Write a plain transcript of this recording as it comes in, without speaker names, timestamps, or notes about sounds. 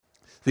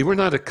They were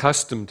not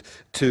accustomed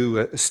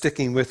to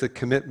sticking with a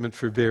commitment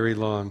for very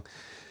long.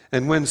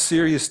 And when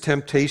serious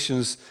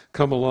temptations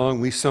come along,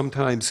 we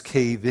sometimes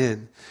cave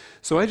in.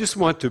 So I just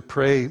want to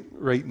pray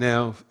right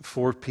now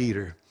for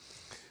Peter.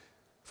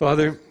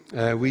 Father,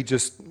 we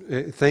just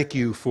thank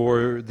you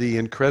for the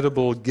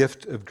incredible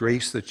gift of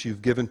grace that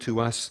you've given to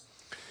us.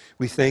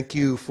 We thank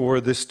you for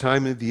this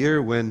time of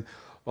year when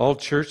all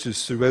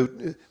churches throughout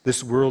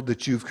this world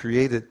that you've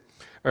created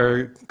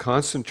are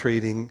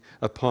concentrating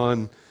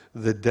upon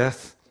the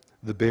death,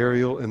 the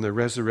burial, and the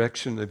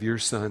resurrection of your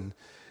Son.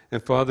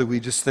 And Father, we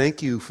just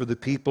thank you for the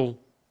people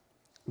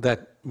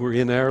that were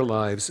in our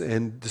lives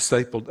and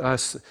discipled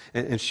us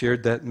and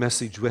shared that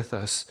message with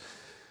us.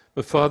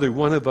 But Father,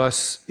 one of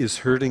us is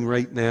hurting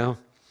right now,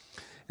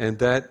 and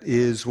that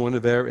is one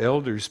of our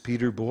elders,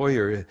 Peter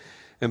Boyer.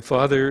 And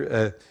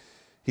Father,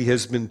 he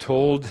has been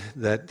told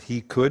that he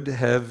could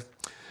have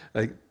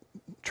a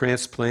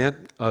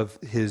transplant of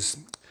his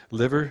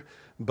liver,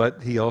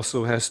 but he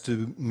also has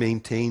to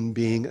maintain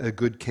being a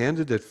good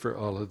candidate for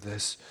all of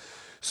this.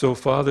 So,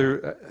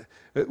 Father,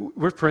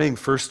 we're praying,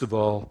 first of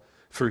all,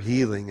 for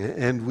healing,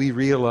 and we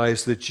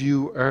realize that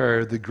you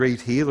are the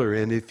great healer,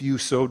 and if you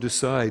so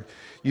decide,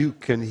 you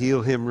can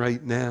heal him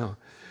right now.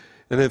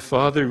 And then,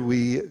 Father,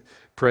 we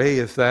pray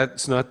if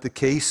that's not the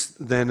case,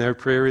 then our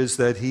prayer is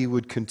that he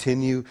would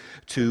continue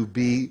to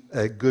be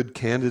a good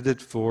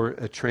candidate for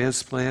a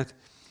transplant.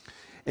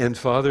 And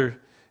Father,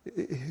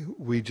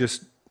 we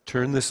just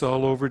turn this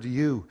all over to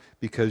you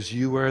because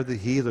you are the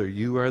healer.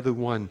 You are the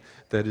one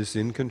that is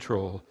in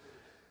control.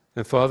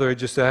 And Father, I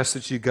just ask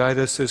that you guide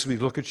us as we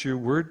look at your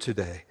word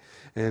today.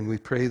 And we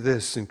pray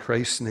this in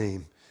Christ's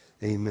name.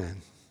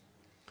 Amen.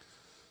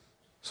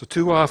 So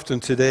too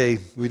often today,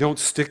 we don't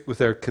stick with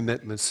our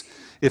commitments.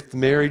 If the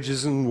marriage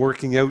isn't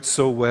working out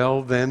so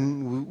well,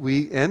 then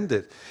we end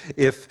it.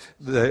 If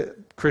the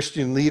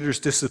Christian leaders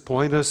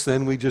disappoint us,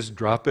 then we just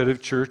drop out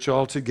of church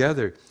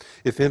altogether.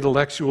 If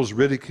intellectuals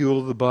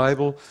ridicule the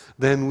Bible,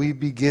 then we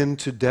begin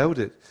to doubt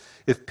it.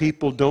 If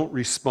people don't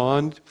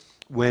respond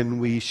when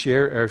we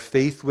share our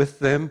faith with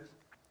them,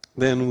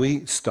 then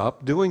we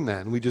stop doing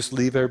that and we just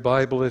leave our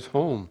Bible at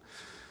home.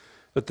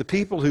 But the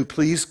people who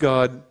please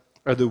God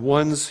are the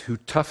ones who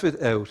tough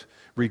it out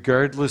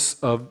regardless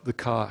of the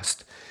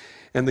cost.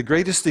 And the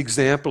greatest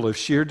example of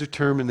sheer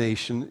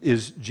determination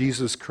is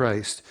Jesus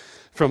Christ.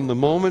 From the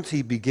moment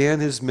he began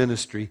his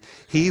ministry,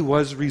 he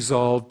was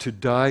resolved to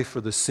die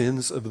for the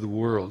sins of the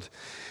world.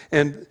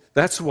 And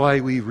that's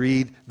why we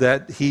read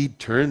that he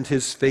turned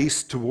his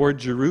face toward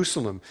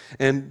Jerusalem.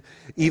 And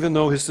even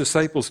though his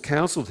disciples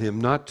counseled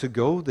him not to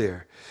go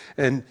there,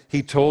 and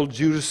he told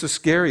Judas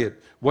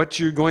Iscariot, what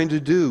you're going to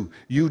do,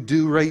 you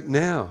do right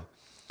now.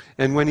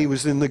 And when he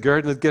was in the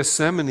Garden of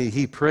Gethsemane,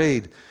 he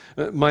prayed,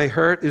 my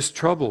heart is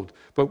troubled,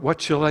 but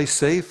what shall I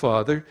say,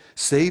 Father?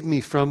 Save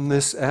me from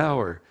this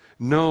hour.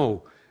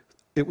 No,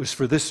 it was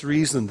for this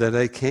reason that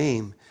I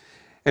came.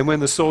 And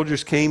when the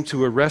soldiers came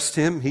to arrest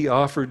him, he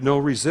offered no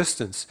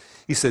resistance.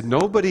 He said,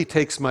 nobody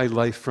takes my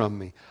life from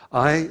me.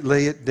 I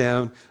lay it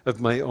down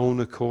of my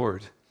own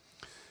accord.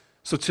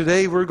 So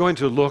today we're going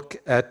to look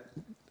at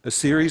a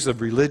series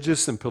of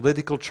religious and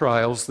political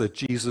trials that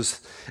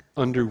Jesus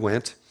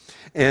underwent.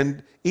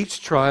 And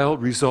each trial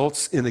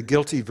results in a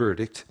guilty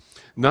verdict,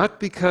 not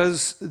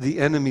because the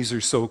enemies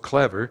are so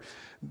clever,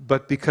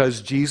 but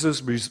because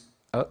Jesus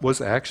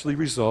was actually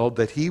resolved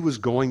that he was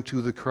going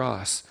to the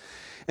cross.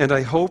 And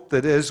I hope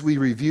that as we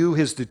review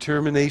his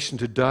determination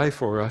to die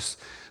for us,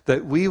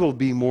 that we will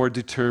be more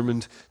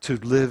determined to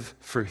live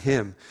for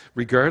him,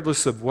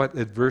 regardless of what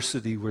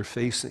adversity we're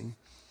facing.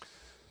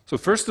 So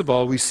first of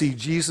all, we see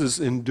Jesus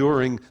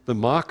enduring the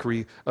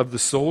mockery of the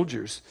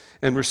soldiers.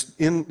 And we're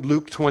in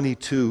Luke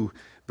 22,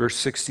 verse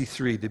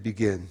 63 to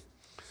begin.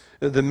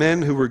 The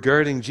men who were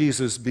guarding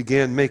Jesus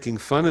began making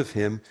fun of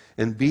him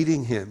and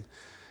beating him.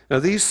 Now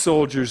these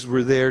soldiers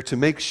were there to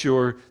make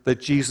sure that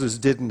Jesus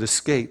didn't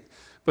escape.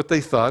 But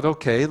they thought,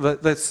 okay,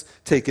 let's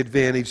take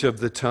advantage of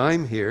the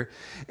time here.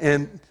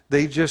 And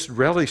they just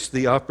relished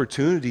the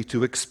opportunity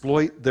to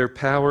exploit their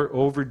power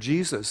over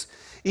Jesus,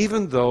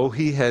 even though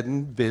he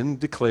hadn't been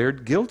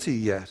declared guilty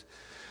yet.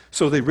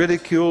 So they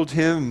ridiculed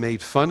him,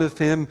 made fun of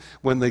him.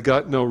 When they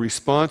got no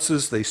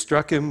responses, they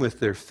struck him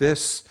with their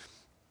fists.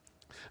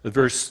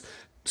 Verse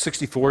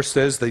 64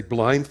 says, they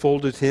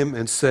blindfolded him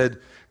and said,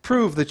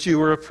 prove that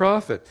you are a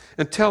prophet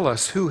and tell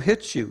us who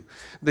hit you.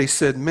 They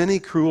said many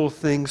cruel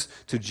things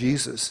to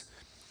Jesus.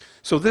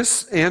 So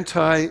this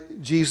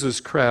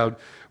anti-Jesus crowd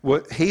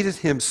hated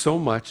him so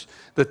much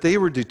that they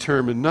were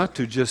determined not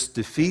to just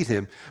defeat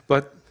him,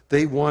 but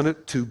they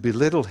wanted to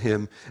belittle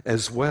him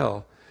as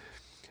well.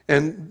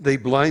 And they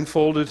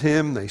blindfolded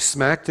him, they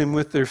smacked him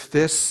with their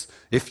fists.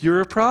 If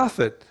you're a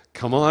prophet,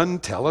 come on,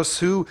 tell us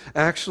who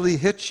actually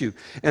hit you.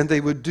 And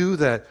they would do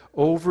that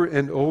over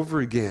and over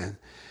again.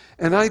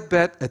 And I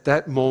bet at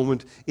that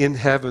moment in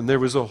heaven, there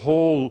was a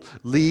whole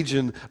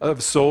legion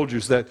of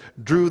soldiers that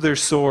drew their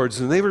swords,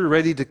 and they were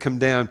ready to come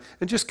down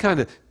and just kind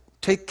of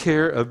take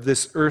care of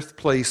this earth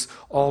place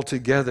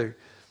altogether.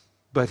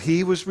 But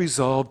he was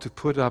resolved to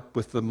put up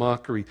with the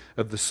mockery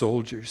of the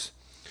soldiers.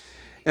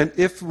 And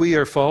if we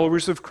are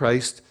followers of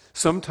Christ,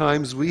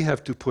 sometimes we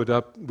have to put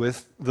up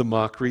with the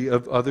mockery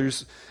of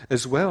others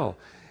as well.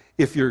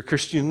 If you're a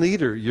Christian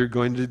leader, you're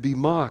going to be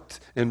mocked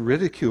and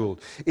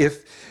ridiculed.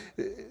 If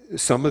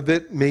some of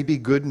it may be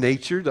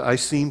good-natured, I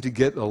seem to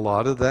get a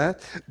lot of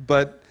that,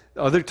 but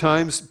other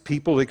times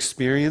people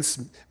experience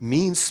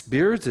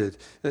mean-spirited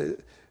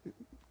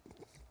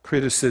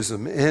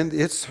criticism, and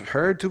it's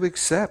hard to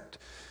accept.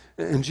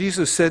 And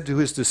Jesus said to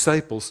his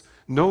disciples,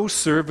 "No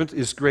servant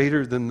is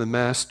greater than the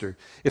master.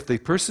 If they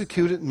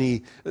persecuted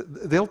me,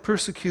 they'll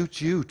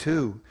persecute you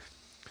too."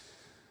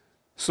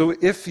 So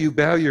if you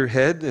bow your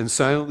head and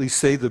silently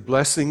say the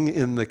blessing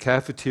in the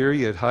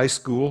cafeteria at high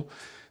school,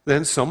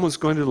 then someone's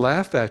going to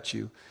laugh at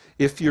you.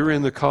 If you're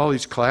in the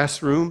college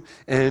classroom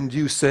and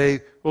you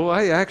say, "Well,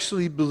 I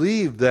actually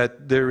believe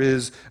that there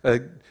is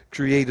a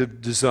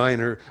creative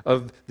designer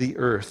of the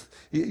earth,"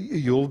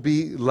 you'll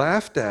be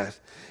laughed at.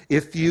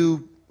 If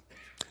you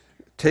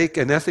take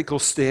an ethical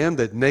stand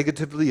that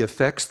negatively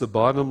affects the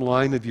bottom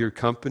line of your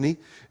company,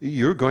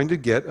 you're going to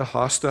get a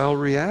hostile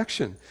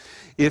reaction.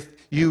 If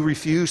you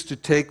refuse to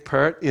take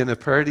part in a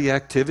party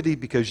activity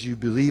because you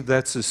believe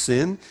that's a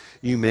sin,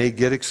 you may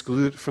get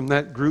excluded from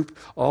that group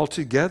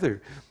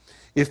altogether.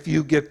 If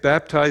you get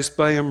baptized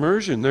by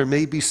immersion, there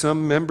may be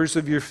some members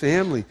of your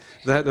family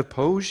that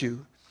oppose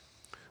you.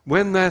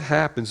 When that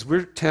happens,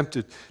 we're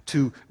tempted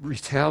to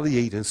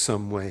retaliate in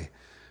some way.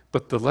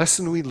 But the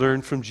lesson we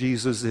learn from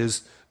Jesus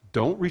is,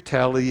 don't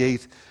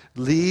retaliate.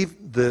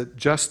 Leave the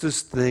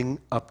justice thing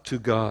up to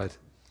God.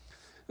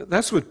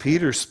 That's what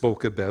Peter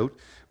spoke about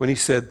when he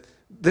said,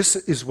 "This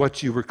is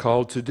what you were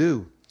called to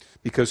do,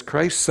 because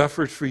Christ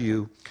suffered for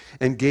you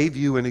and gave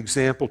you an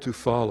example to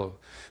follow.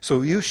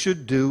 So you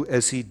should do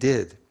as he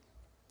did."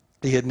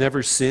 He had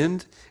never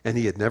sinned and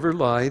he had never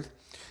lied.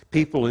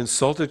 People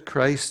insulted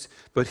Christ,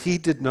 but he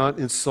did not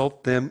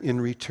insult them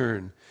in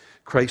return.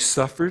 Christ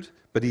suffered,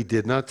 but he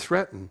did not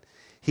threaten.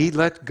 He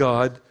let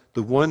God,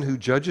 the one who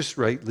judges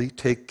rightly,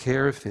 take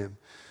care of him.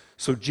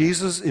 So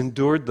Jesus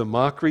endured the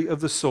mockery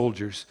of the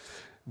soldiers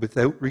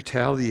without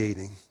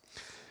retaliating.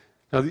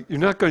 Now, you're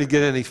not going to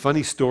get any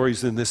funny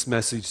stories in this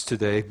message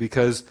today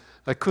because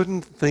I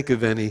couldn't think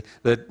of any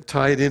that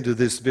tied into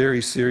this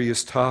very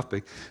serious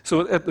topic.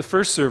 So at the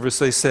first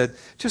service, I said,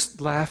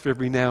 just laugh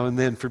every now and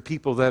then for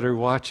people that are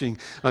watching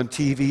on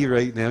TV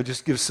right now.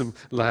 Just give some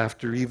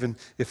laughter, even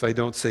if I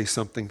don't say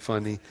something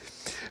funny.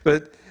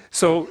 But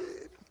so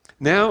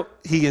now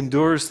he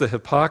endures the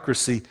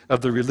hypocrisy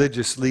of the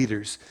religious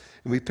leaders.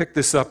 And we pick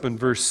this up in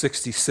verse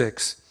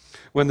 66.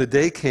 When the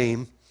day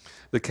came,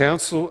 the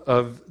council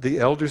of the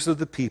elders of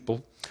the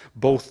people,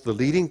 both the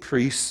leading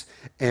priests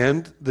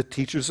and the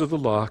teachers of the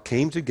law,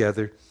 came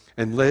together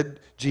and led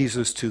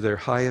Jesus to their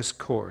highest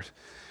court.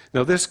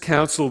 Now, this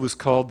council was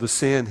called the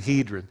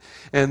Sanhedrin,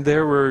 and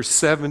there were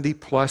 70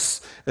 plus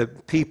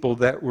people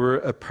that were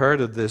a part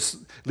of this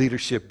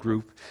leadership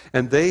group,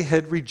 and they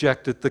had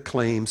rejected the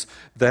claims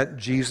that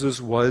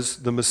Jesus was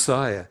the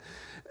Messiah.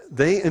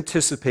 They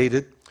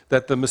anticipated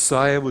that the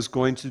Messiah was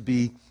going to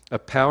be a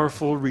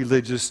powerful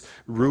religious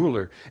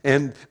ruler,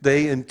 and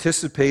they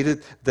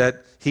anticipated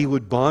that he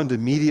would bond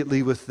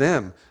immediately with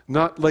them,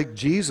 not like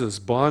Jesus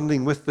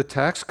bonding with the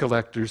tax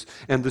collectors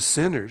and the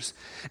sinners.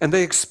 And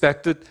they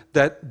expected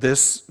that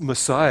this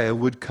Messiah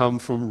would come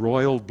from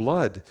royal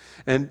blood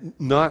and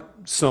not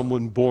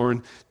someone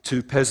born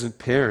to peasant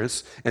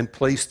parents and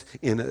placed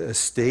in a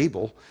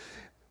stable.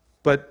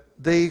 But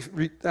they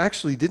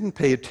actually didn't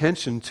pay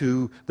attention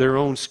to their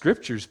own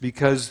scriptures,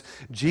 because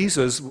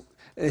Jesus,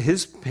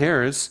 his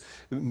parents,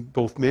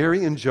 both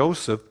Mary and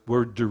Joseph,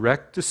 were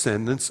direct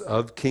descendants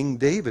of King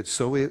David.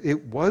 So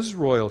it was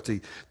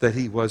royalty that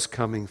he was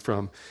coming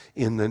from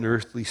in an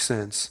earthly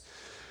sense.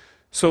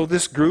 So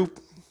this group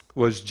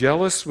was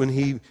jealous when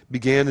he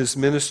began his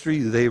ministry.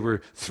 They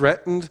were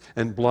threatened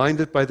and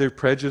blinded by their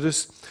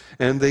prejudice,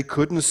 and they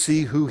couldn't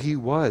see who he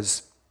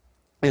was.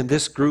 And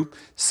this group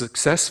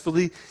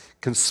successfully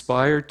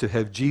conspired to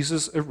have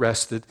Jesus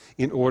arrested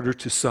in order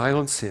to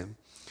silence him.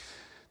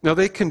 Now,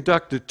 they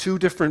conducted 2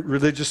 different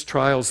religious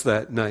trials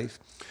that night,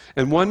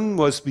 and one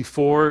was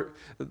before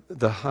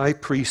the high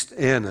priest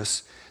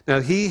Annas. Now,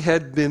 he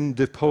had been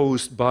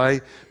deposed by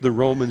the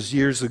Romans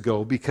years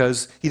ago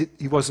because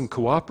he wasn't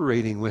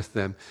cooperating with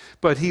them,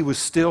 but he was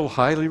still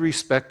highly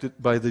respected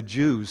by the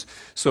Jews,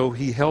 so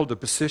he held a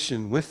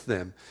position with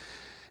them.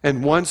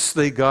 And once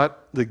they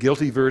got the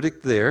guilty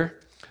verdict there,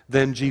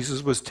 then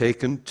Jesus was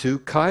taken to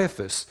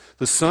Caiaphas,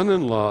 the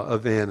son-in-law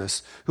of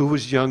Annas, who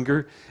was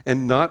younger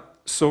and not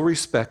so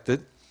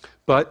respected,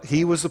 but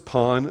he was a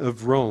pawn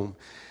of Rome.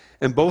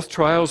 And both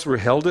trials were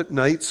held at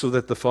night so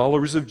that the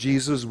followers of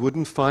Jesus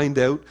wouldn't find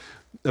out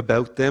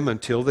about them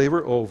until they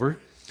were over.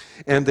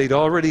 And they'd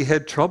already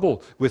had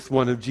trouble with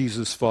one of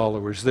Jesus'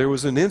 followers. There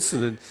was an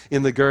incident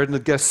in the Garden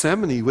of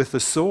Gethsemane with a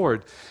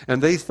sword,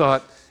 and they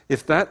thought,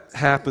 if that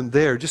happened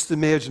there, just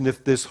imagine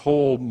if this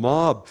whole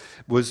mob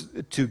was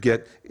to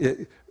get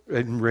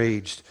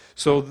enraged.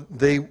 So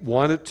they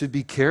wanted to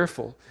be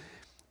careful.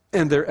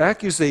 And their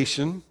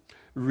accusation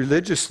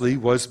religiously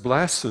was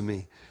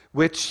blasphemy.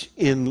 which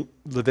in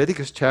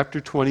Leviticus chapter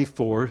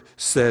 24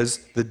 says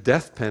the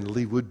death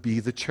penalty would be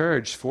the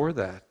charge for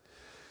that.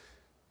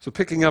 So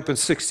picking up in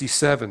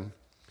 67,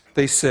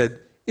 they said,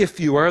 "If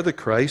you are the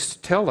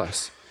Christ, tell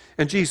us."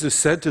 And Jesus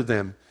said to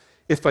them,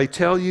 "If I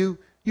tell you,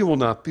 you will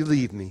not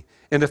believe me.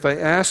 And if I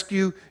ask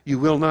you, you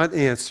will not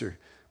answer.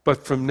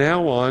 But from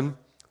now on,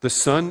 the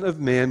Son of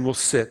Man will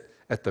sit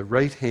at the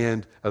right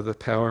hand of the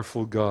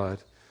powerful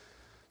God."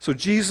 So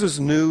Jesus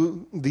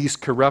knew these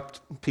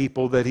corrupt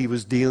people that he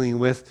was dealing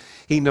with.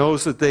 He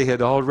knows that they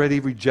had already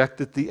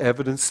rejected the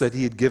evidence that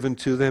he had given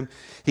to them.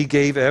 He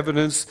gave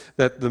evidence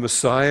that the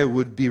Messiah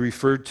would be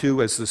referred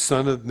to as the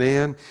Son of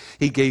Man.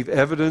 He gave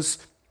evidence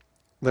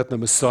that the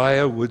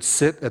Messiah would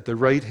sit at the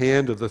right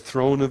hand of the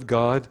throne of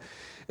God.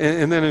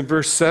 And then in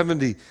verse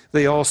 70,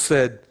 they all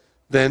said,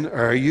 "Then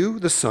are you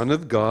the Son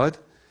of God?"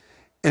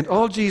 And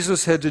all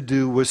Jesus had to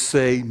do was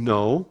say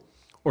no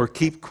or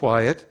keep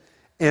quiet,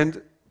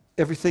 and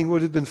everything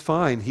would have been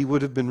fine. He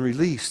would have been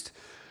released.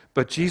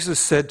 But Jesus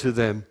said to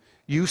them,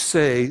 "You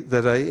say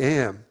that I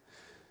am."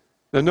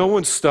 Now, no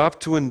one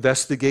stopped to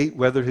investigate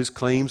whether his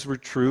claims were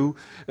true.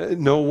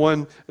 No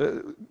one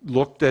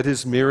looked at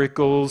his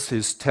miracles,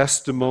 his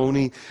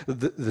testimony,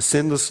 the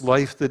sinless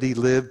life that he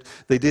lived.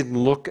 They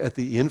didn't look at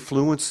the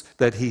influence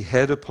that he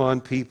had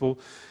upon people.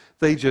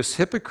 They just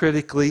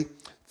hypocritically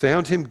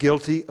found him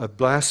guilty of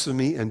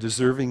blasphemy and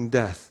deserving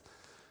death.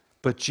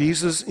 But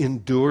Jesus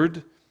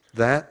endured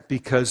that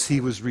because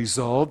he was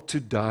resolved to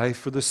die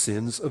for the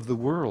sins of the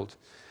world.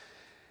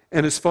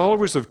 And as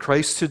followers of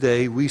Christ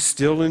today, we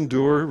still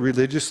endure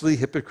religiously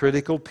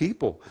hypocritical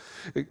people.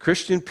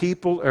 Christian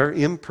people are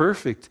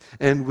imperfect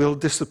and will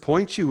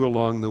disappoint you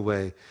along the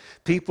way.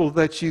 People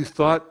that you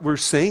thought were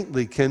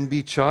saintly can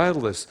be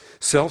childless,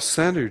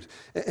 self-centered,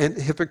 and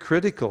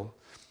hypocritical.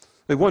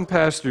 One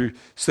pastor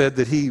said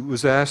that he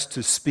was asked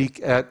to speak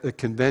at a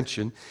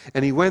convention,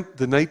 and he went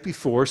the night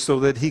before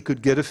so that he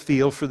could get a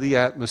feel for the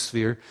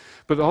atmosphere,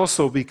 but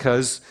also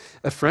because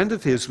a friend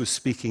of his was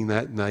speaking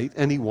that night,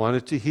 and he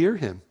wanted to hear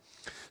him.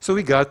 So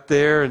he got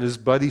there, and his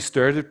buddy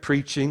started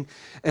preaching,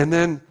 and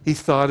then he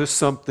thought of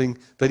something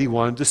that he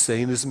wanted to say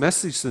in his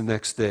message the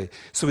next day.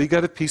 So he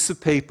got a piece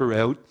of paper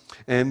out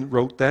and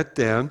wrote that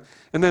down.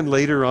 And then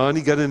later on,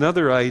 he got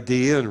another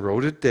idea and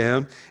wrote it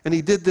down. And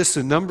he did this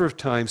a number of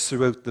times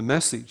throughout the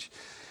message.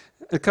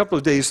 A couple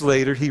of days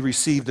later, he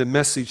received a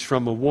message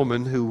from a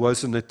woman who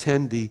was an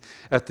attendee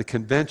at the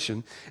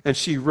convention. And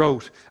she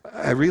wrote,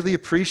 "I really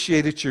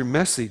appreciated your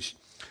message.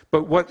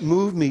 But what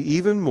moved me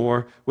even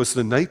more was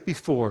the night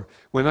before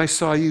when I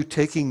saw you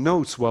taking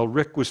notes while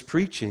Rick was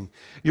preaching.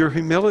 Your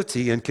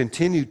humility and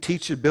continued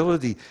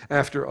teachability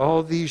after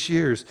all these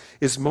years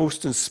is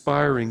most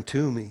inspiring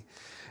to me."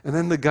 And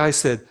then the guy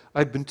said,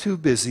 "I've been too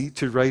busy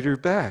to write her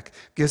back,"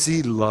 because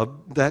he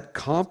loved that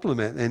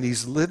compliment and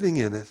he's living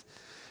in it.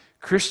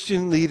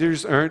 Christian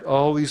leaders aren't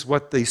always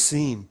what they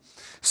seem.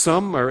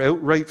 Some are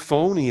outright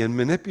phony and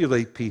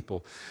manipulate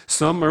people.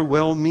 Some are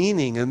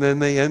well-meaning and then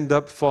they end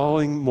up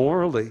falling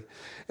morally.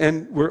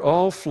 And we're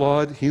all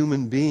flawed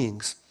human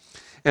beings.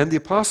 And the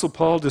Apostle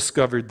Paul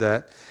discovered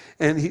that.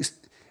 And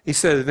he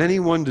said, if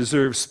anyone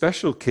deserves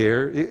special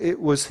care, it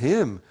was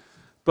him.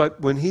 But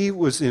when he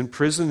was in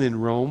prison in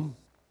Rome,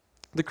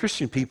 the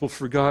Christian people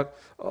forgot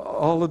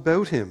all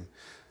about him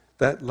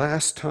that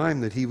last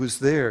time that he was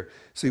there.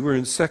 See, we're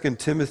in 2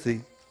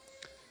 Timothy.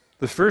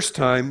 "The first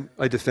time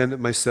I defended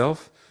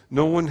myself,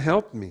 no one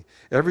helped me.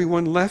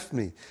 Everyone left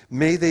me.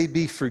 May they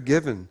be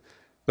forgiven.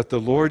 But the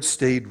Lord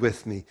stayed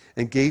with me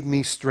and gave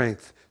me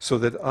strength so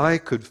that I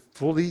could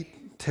fully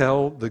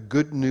tell the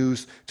good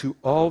news to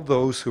all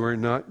those who are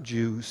not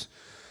Jews."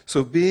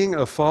 So being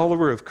a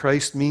follower of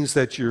Christ means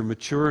that you're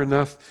mature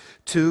enough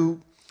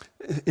to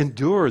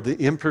endure the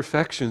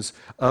imperfections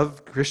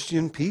of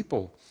Christian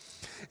people.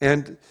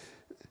 And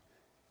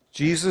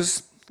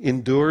Jesus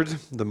endured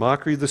the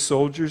mockery of the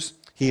soldiers.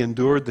 He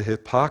endured the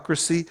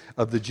hypocrisy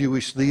of the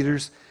Jewish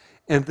leaders.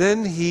 And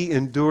then he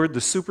endured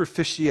the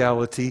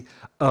superficiality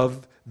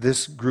of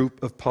this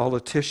group of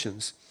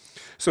politicians.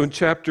 So in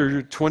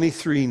chapter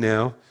 23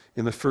 now,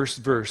 in the first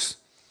verse,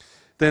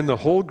 "Then the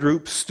whole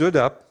group stood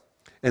up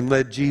and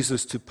led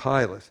Jesus to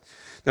Pilate.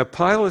 Now,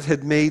 Pilate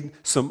had made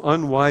some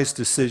unwise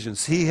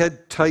decisions. He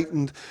had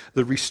tightened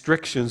the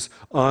restrictions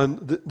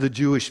on the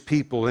Jewish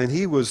people, and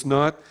he was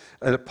not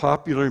a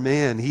popular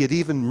man. He had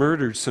even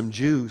murdered some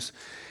Jews.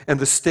 And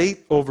the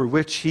state over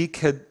which he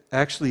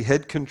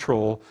had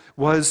control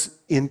was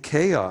in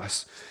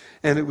chaos.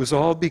 And it was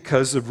all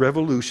because of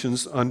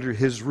revolutions under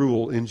his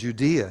rule in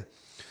Judea.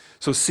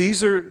 So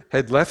Caesar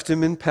had left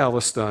him in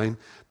Palestine,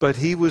 but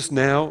he was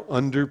now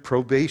under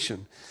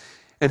probation.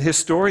 And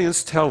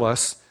historians tell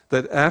us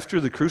that after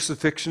the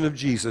crucifixion of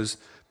Jesus,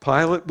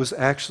 Pilate was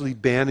actually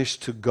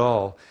banished to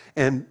Gaul.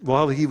 And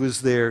while he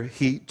was there,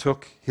 he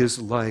took his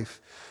life.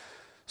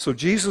 So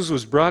Jesus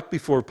was brought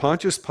before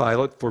Pontius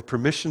Pilate for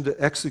permission to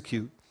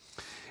execute.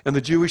 And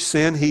the Jewish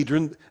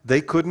Sanhedrin,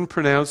 they couldn't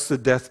pronounce the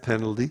death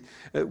penalty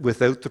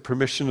without the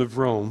permission of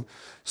Rome.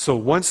 So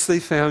once they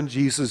found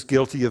Jesus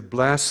guilty of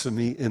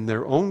blasphemy in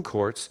their own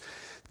courts,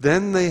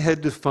 then they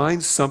had to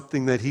find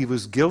something that he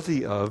was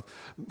guilty of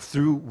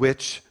through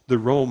which the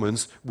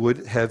Romans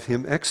would have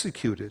him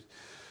executed.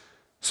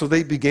 So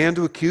they began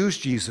to accuse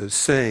Jesus,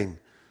 saying,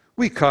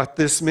 "We caught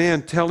this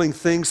man telling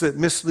things that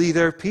mislead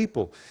our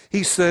people.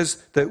 He says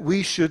that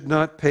we should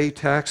not pay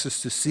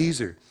taxes to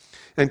Caesar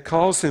and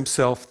calls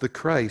himself the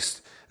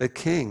Christ, a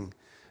king."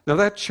 Now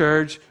that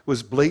charge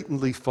was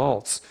blatantly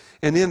false.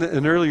 And in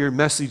an earlier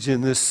message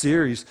in this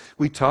series,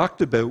 we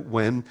talked about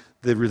when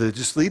the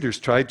religious leaders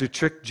tried to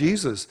trick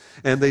Jesus.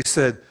 And they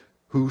said,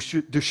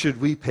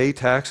 should we pay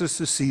taxes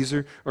to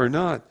Caesar or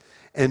not?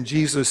 And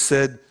Jesus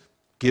said,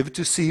 "Give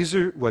to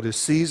Caesar what is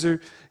Caesar,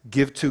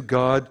 give to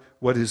God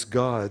what is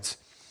God's."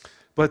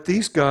 But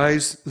these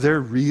guys, they're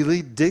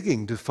really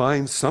digging to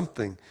find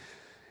something.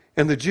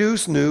 And the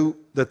Jews knew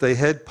that they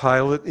had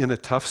Pilate in a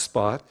tough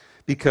spot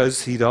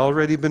because he'd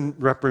already been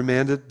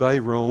reprimanded by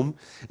Rome,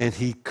 and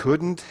he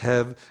couldn't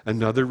have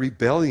another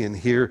rebellion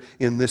here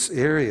in this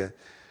area.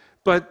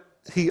 But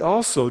he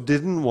also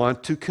didn't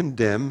want to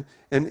condemn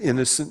an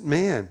innocent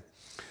man.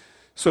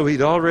 So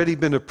he'd already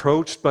been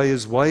approached by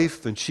his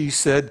wife, and she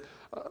said,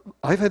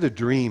 "I've had a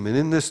dream, and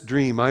in this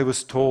dream I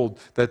was told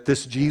that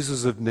this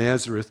Jesus of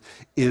Nazareth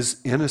is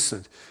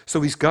innocent."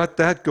 So he's got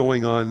that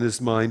going on in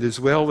his mind, as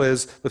well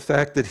as the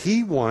fact that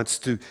he wants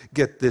to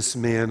get this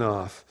man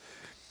off.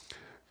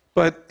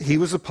 But he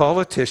was a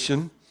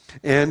politician,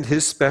 and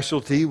his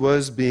specialty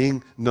was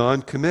being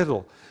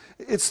non-committal.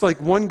 It's like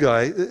one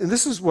guy, and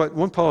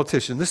one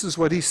politician, this is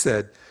what he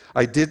said: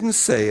 "I didn't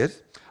say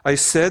it. I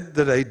said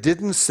that I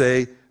didn't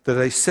say that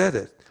I said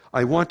it.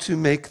 I want to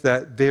make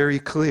that very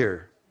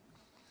clear."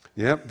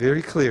 Yeah,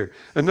 very clear.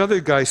 Another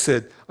guy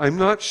said, "I'm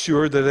not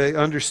sure that I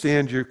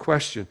understand your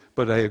question,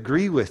 but I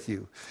agree with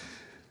you."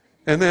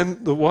 And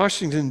then the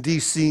Washington,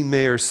 D.C.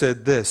 mayor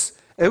said this: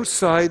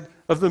 "Outside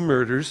of the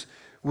murders,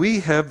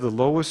 we have the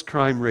lowest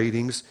crime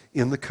ratings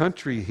in the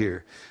country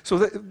here." So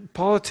that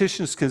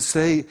politicians can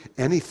say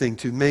anything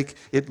to make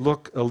it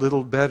look a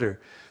little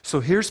better. So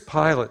here's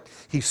Pilate.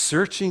 He's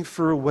searching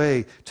for a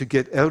way to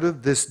get out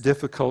of this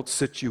difficult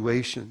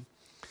situation.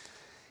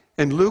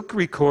 And Luke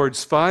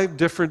records 5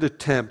 different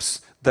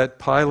attempts that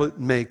Pilate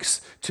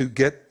makes to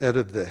get out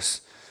of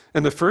this.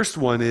 And the first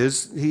one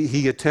is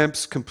he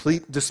attempts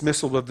complete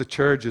dismissal of the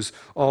charges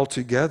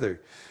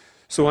altogether.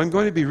 So I'm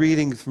going to be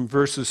reading from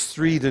verses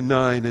 3 to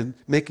 9 and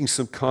making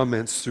some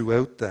comments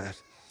throughout that.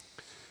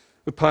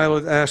 But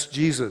Pilate asked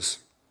Jesus,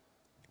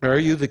 "Are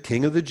you the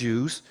king of the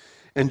Jews?"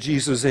 And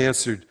Jesus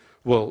answered,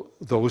 "Well,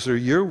 those are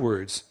your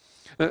words."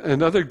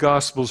 And other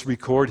Gospels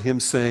record him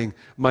saying,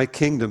 "My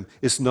kingdom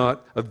is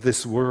not of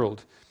this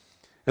world."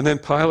 And then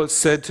Pilate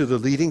said to the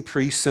leading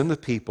priests and the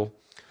people,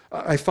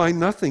 "I find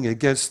nothing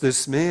against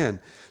this man,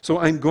 so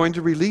I'm going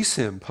to release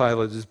him,"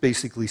 Pilate is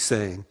basically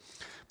saying.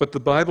 But the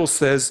Bible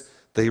says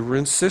they were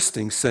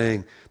insisting,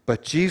 saying,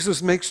 "But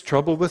Jesus makes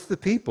trouble with the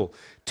people,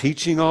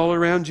 teaching all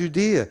around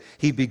Judea.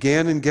 He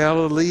began in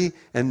Galilee,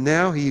 and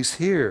now he's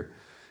here."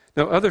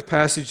 Now other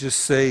passages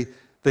say,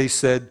 they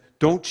said,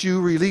 "Don't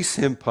you release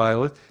him,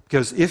 Pilate,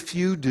 because if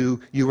you do,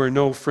 you are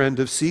no friend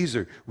of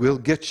Caesar. We'll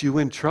get you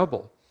in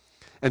trouble."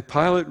 And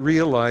Pilate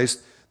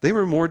realized they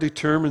were more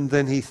determined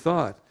than he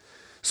thought.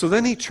 So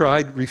then he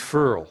tried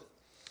referral.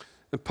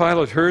 And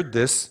Pilate heard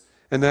this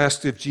and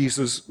asked if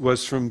Jesus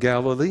was from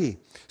Galilee.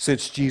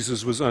 Since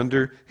Jesus was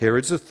under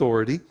Herod's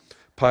authority,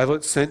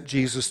 Pilate sent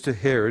Jesus to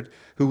Herod,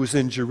 who was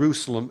in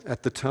Jerusalem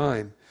at the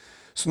time.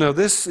 So now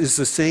this is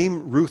the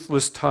same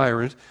ruthless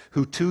tyrant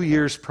who 2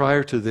 years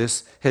prior to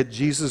this had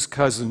Jesus'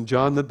 cousin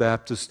John the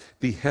Baptist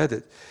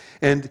beheaded.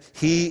 And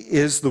he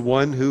is the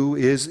one who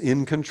is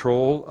in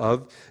control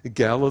of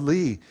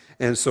Galilee.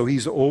 And so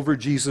he's over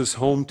Jesus'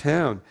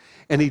 hometown.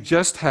 And he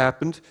just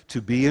happened to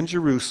be in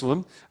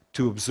Jerusalem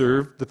to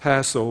observe the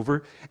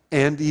Passover.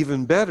 And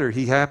even better,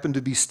 he happened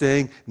to be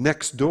staying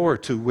next door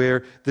to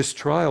where this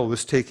trial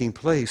was taking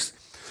place.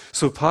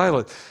 So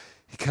Pilate,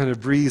 he kind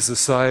of breathes a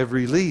sigh of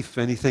relief,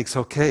 and he thinks,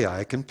 okay,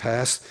 I can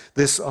pass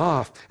this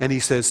off. And he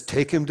says,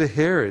 take him to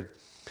Herod.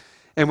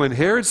 And when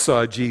Herod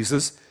saw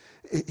Jesus,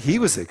 he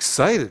was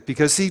excited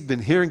because he'd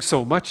been hearing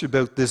so much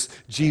about this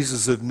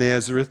Jesus of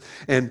Nazareth.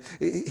 And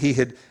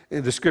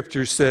the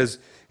scripture says,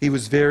 he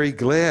was very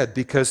glad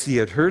because he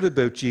had heard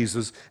about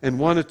Jesus and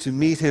wanted to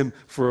meet him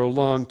for a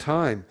long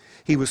time.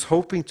 He was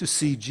hoping to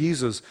see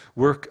Jesus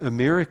work a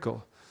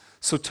miracle.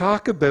 So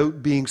talk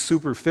about being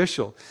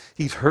superficial.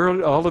 He'd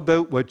heard all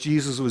about what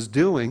Jesus was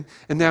doing,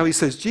 and now he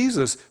says,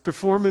 Jesus,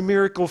 perform a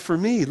miracle for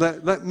me.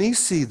 Let me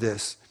see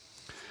this.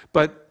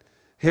 But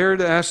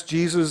Herod asked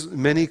Jesus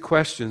many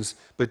questions,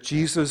 but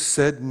Jesus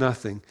said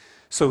nothing.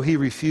 So he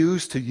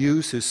refused to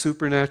use his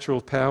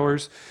supernatural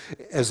powers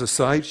as a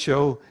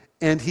sideshow,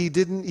 and he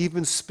didn't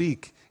even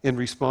speak in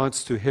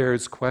response to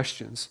Herod's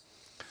questions.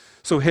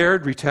 So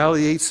Herod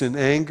retaliates in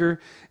anger,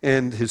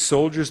 and his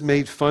soldiers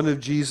made fun of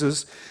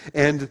Jesus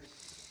and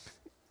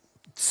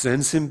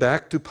sends him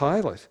back to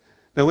Pilate.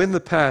 Now, in the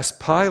past,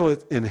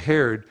 Pilate and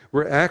Herod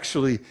were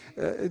actually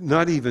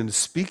not even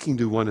speaking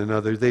to one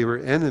another. They were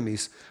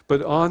enemies.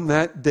 But on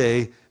that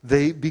day,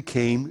 they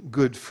became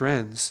good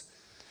friends.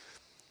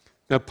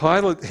 Now,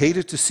 Pilate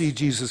hated to see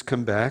Jesus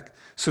come back,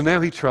 so now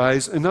he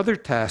tries another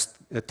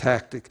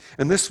tactic,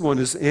 and this one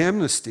is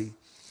amnesty.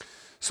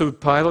 So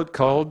Pilate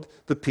called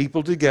the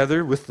people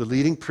together with the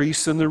leading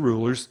priests and the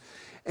rulers,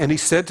 and he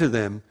said to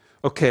them,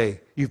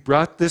 "Okay, you've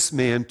brought this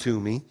man to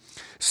me,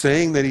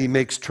 saying that he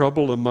makes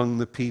trouble among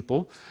the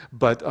people,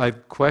 but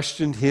I've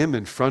questioned him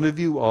in front of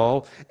you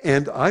all,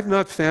 and I've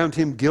not found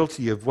him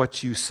guilty of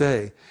what you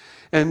say.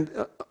 And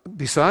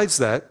besides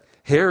that,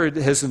 Herod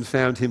hasn't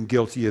found him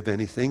guilty of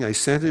anything. I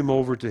sent him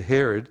over to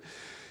Herod.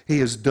 He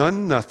has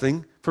done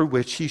nothing for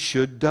which he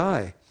should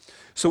die.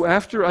 So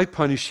after I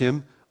punish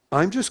him,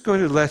 I'm just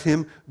going to let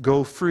him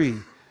go free."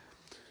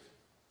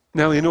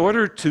 Now, in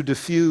order to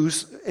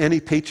diffuse any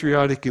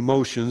patriotic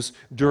emotions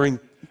during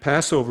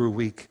Passover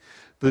week,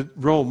 the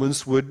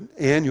Romans would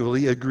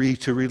annually agree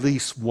to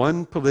release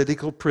one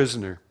political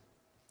prisoner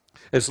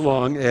as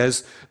long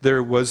as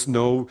there was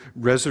no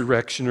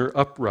resurrection or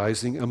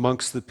uprising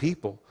amongst the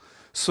people.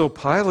 So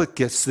Pilate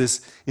gets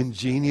this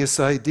ingenious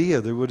idea.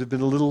 There would have been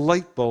a little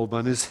light bulb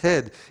on his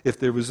head if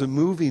there was a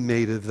movie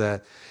made of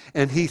that.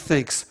 And he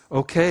thinks,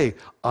 okay,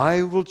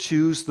 I will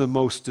choose the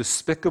most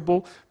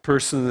despicable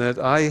person that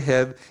I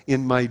have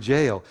in my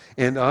jail,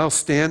 and I'll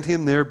stand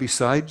him there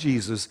beside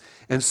Jesus,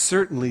 and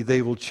certainly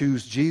they will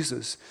choose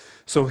Jesus.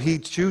 So he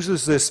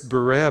chooses this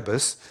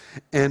Barabbas,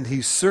 and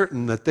he's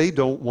certain that they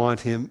don't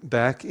want him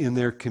back in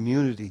their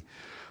community.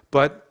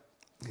 But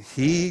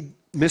he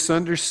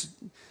misunderstood,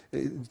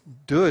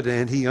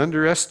 and he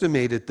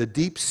underestimated the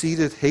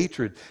deep-seated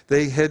hatred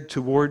they had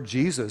toward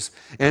Jesus.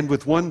 And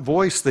with one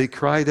voice they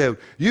cried out,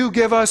 "You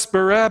give us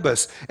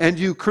Barabbas, and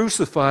you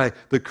crucify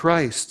the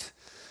Christ."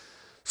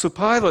 So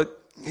Pilate,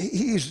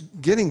 he's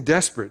getting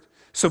desperate.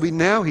 So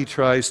now he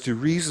tries to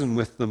reason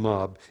with the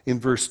mob in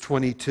verse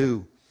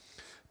 22.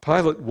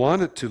 Pilate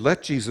wanted to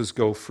let Jesus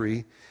go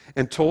free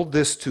and told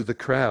this to the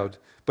crowd,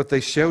 but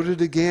they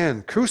shouted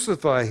again,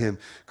 "Crucify him!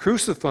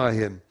 Crucify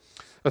him!"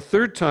 A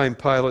third time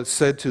Pilate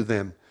said to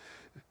them,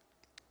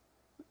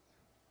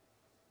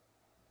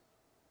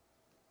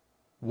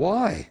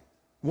 "Why?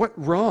 What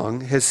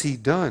wrong has he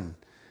done?"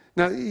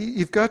 Now,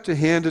 you've got to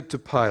hand it to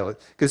Pilate,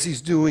 because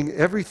he's doing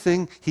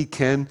everything he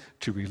can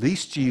to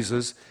release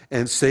Jesus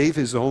and save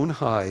his own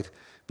hide.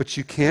 But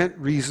you can't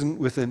reason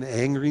with an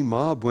angry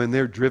mob when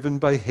they're driven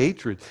by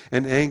hatred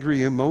and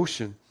angry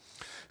emotion.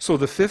 So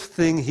the fifth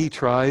thing he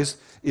tries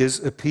is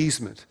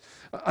appeasement.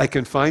 I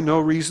can find no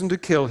reason to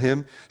kill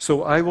him,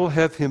 so I will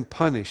have him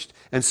punished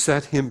and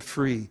set him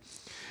free.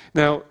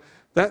 Now,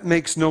 that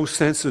makes no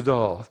sense at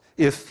all.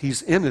 If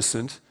he's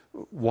innocent,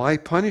 why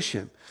punish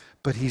him?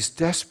 But he's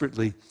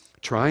desperately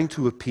trying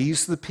to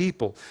appease the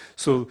people.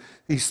 So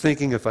he's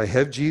thinking, if I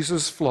have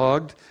Jesus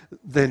flogged,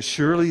 then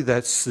surely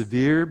that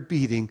severe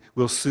beating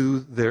will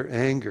soothe their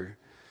anger.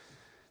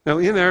 Now,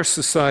 in our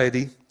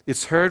society,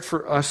 it's hard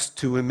for us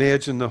to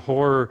imagine the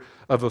horror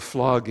of a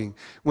flogging,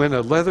 when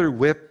a leather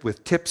whip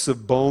with tips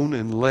of bone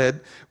and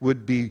lead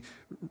would be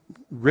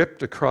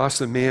ripped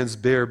across a man's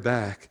bare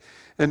back.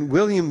 And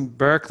William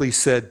Barclay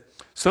said,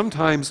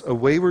 sometimes a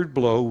wayward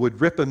blow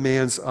would rip a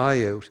man's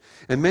eye out,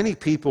 and many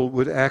people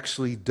would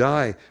actually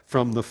die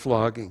from the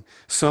flogging.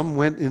 Some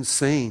went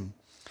insane.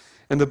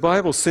 And the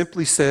Bible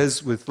simply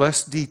says, with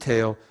less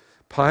detail,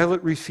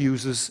 Pilate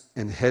refuses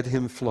and had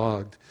him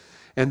flogged.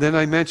 And then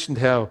I mentioned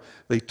how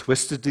they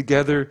twisted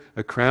together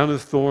a crown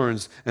of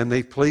thorns, and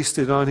they placed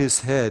it on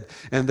his head,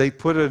 and they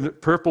put a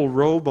purple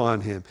robe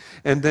on him,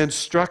 and then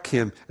struck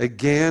him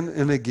again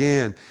and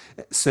again,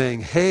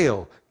 saying,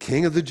 "Hail,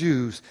 King of the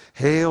Jews!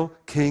 Hail,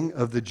 King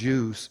of the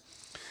Jews!"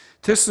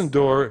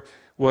 Tissendorf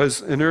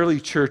was an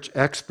early church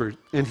expert,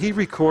 and he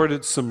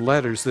recorded some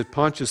letters that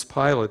Pontius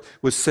Pilate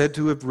was said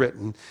to have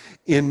written,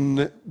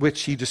 in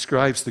which he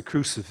describes the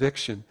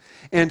crucifixion.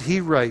 And he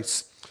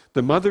writes,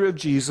 "The mother of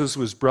Jesus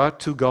was brought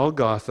to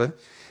Golgotha,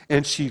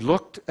 and she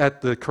looked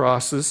at the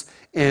crosses,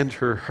 and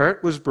her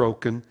heart was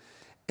broken,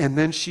 and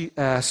then she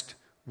asked,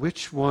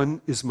 'Which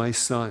one is my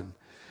son?'"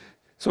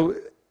 So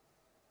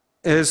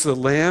as the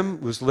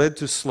lamb was led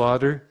to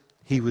slaughter,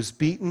 he was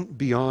beaten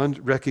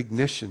beyond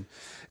recognition.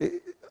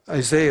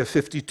 Isaiah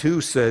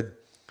 52 said,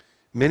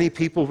 "Many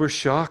people were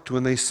shocked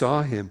when they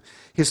saw him.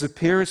 His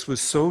appearance was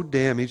so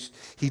damaged,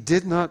 he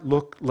did not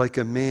look like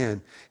a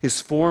man.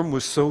 His form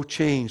was so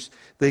changed,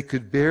 they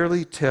could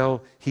barely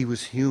tell he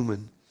was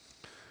human."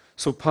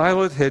 So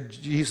Pilate had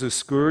Jesus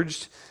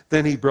scourged.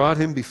 Then he brought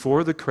him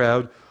before the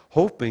crowd,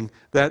 hoping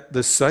that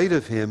the sight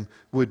of him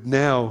would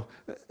now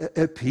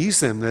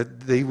appease them,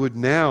 that they would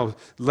now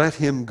let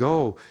him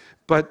go.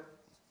 But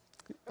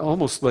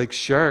almost like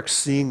sharks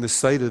seeing the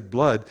sight of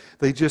blood,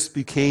 they just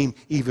became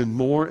even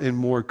more and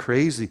more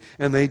crazy.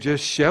 And they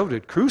just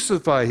shouted,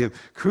 "Crucify him,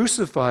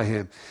 crucify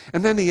him."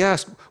 And then he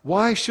asked,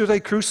 "Why should I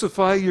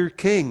crucify your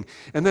king?"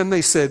 And then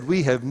they said,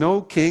 "We have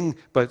no king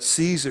but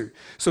Caesar."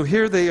 So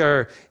here they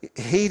are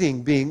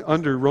hating being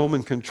under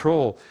Roman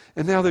control.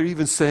 And now they're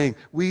even saying,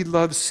 "We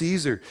love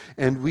Caesar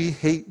and we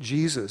hate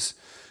Jesus."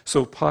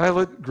 So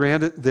Pilate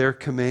granted their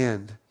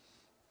command.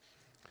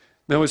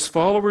 Now his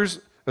followers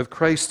of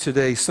Christ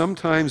today,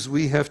 sometimes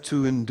we have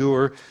to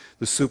endure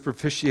the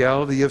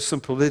superficiality of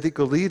some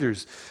political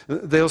leaders.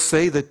 They'll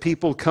say that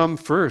people come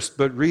first,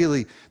 but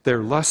really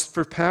their lust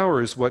for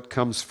power is what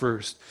comes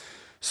first.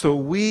 So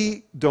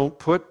we don't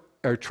put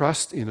our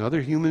trust in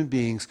other human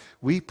beings.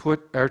 We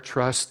put our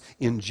trust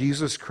in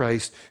Jesus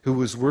Christ, who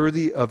was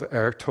worthy of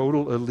our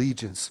total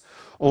allegiance.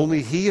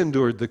 Only he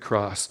endured the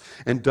cross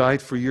and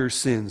died for your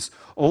sins.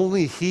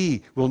 Only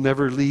he will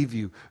never leave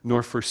you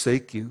nor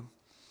forsake you.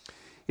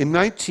 In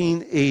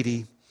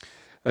 1980,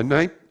 a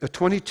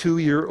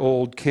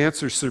 22-year-old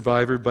cancer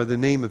survivor by the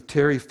name of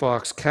Terry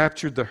Fox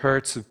captured the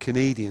hearts of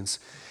Canadians.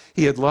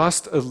 He had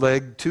lost a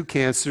leg to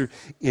cancer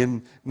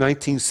in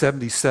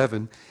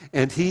 1977,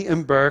 and he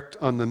embarked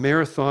on the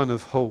Marathon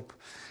of Hope.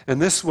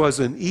 And this was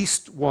an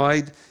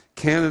east-west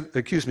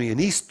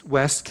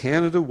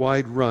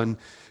Canada-wide run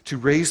to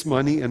raise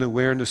money and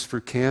awareness for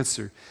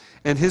cancer.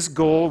 And his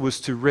goal was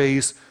to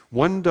raise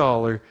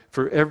 $1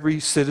 for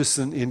every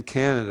citizen in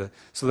Canada.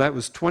 So that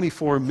was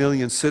 24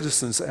 million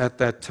citizens at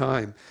that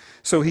time.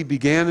 So he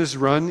began his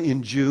run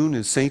in June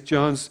in St.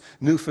 John's,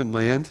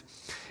 Newfoundland.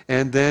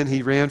 And then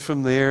he ran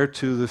from there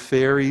to the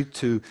ferry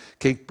to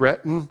Cape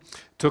Breton,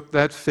 took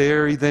that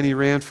ferry. Then he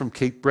ran from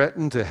Cape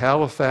Breton to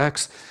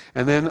Halifax,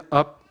 and then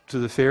up to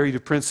the ferry to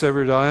Prince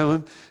Edward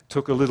Island,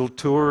 took a little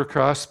tour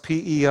across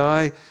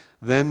PEI,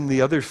 then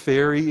the other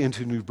ferry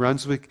into New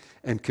Brunswick,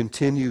 and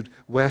continued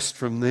west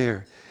from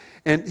there.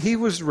 And he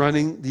was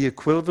running the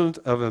equivalent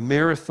of a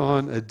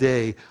marathon a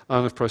day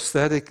on a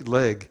prosthetic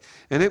leg.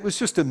 And it was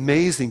just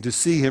amazing to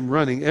see him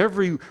running.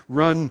 Every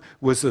run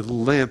was a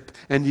limp,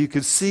 and you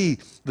could see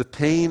the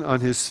pain on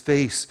his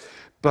face.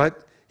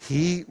 But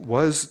he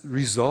was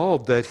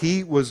resolved that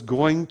he was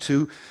going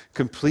to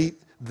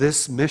complete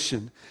this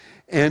mission.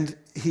 And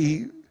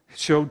he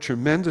showed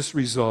tremendous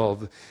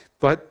resolve.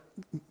 But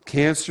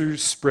cancer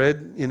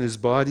spread in his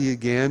body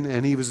again,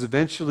 and he was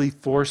eventually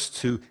forced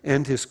to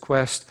end his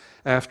quest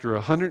after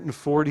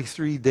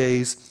 143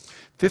 days,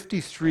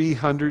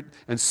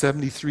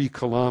 5,373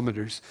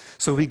 kilometers.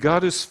 So he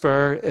got as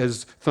far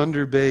as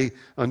Thunder Bay,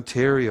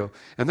 Ontario.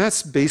 And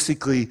that's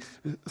basically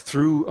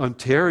through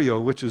Ontario,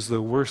 which is the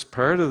worst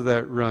part of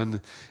that run.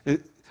 A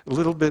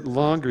little bit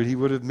longer, he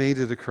would have made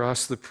it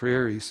across the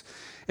prairies.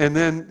 And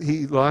then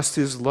he lost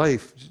his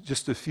life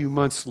just a few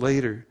months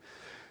later.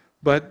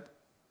 But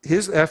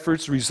his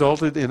efforts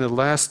resulted in a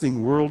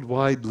lasting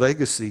worldwide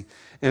legacy,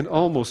 and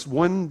almost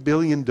 $1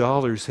 billion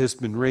has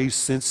been raised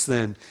since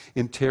then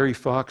in Terry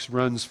Fox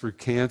runs for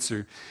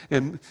cancer.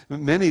 And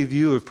many of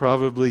you have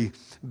probably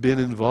been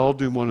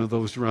involved in one of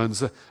those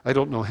runs. I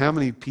don't know how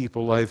many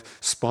people I've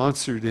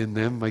sponsored in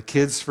them. My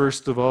kids,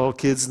 first of all,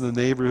 kids in the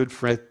neighborhood,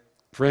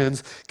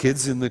 friends,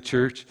 kids in the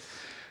church.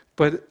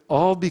 But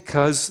all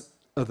because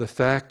of the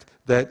fact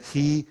that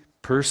he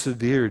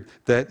persevered,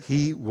 that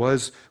he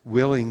was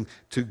willing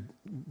to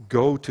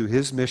go to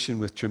his mission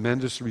with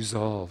tremendous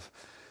resolve.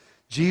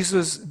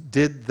 Jesus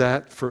did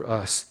that for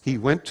us. He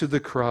went to the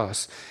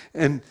cross.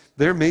 And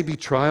there may be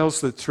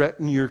trials that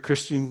threaten your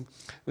Christian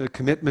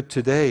commitment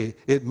today.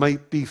 It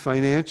might be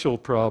financial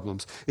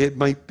problems. It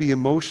might be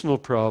emotional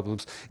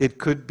problems. It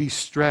could be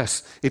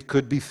stress. It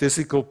could be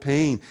physical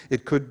pain.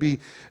 It could be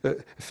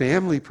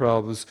family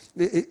problems.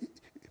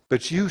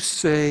 But you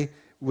say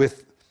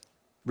with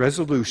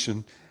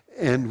resolution,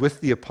 and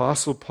with the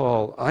Apostle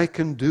Paul, I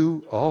can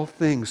do all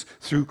things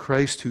through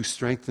Christ who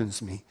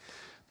strengthens me.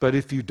 But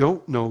if you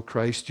don't know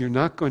Christ, you're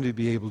not going to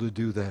be able to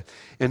do that.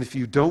 And if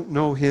you don't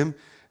know him,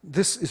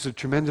 this is a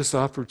tremendous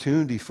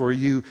opportunity for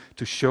you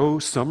to show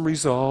some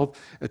resolve,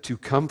 to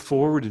come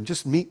forward and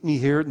just meet me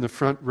here in the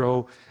front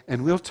row,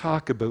 and we'll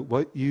talk about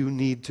what you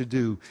need to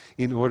do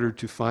in order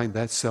to find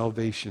that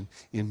salvation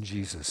in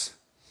Jesus.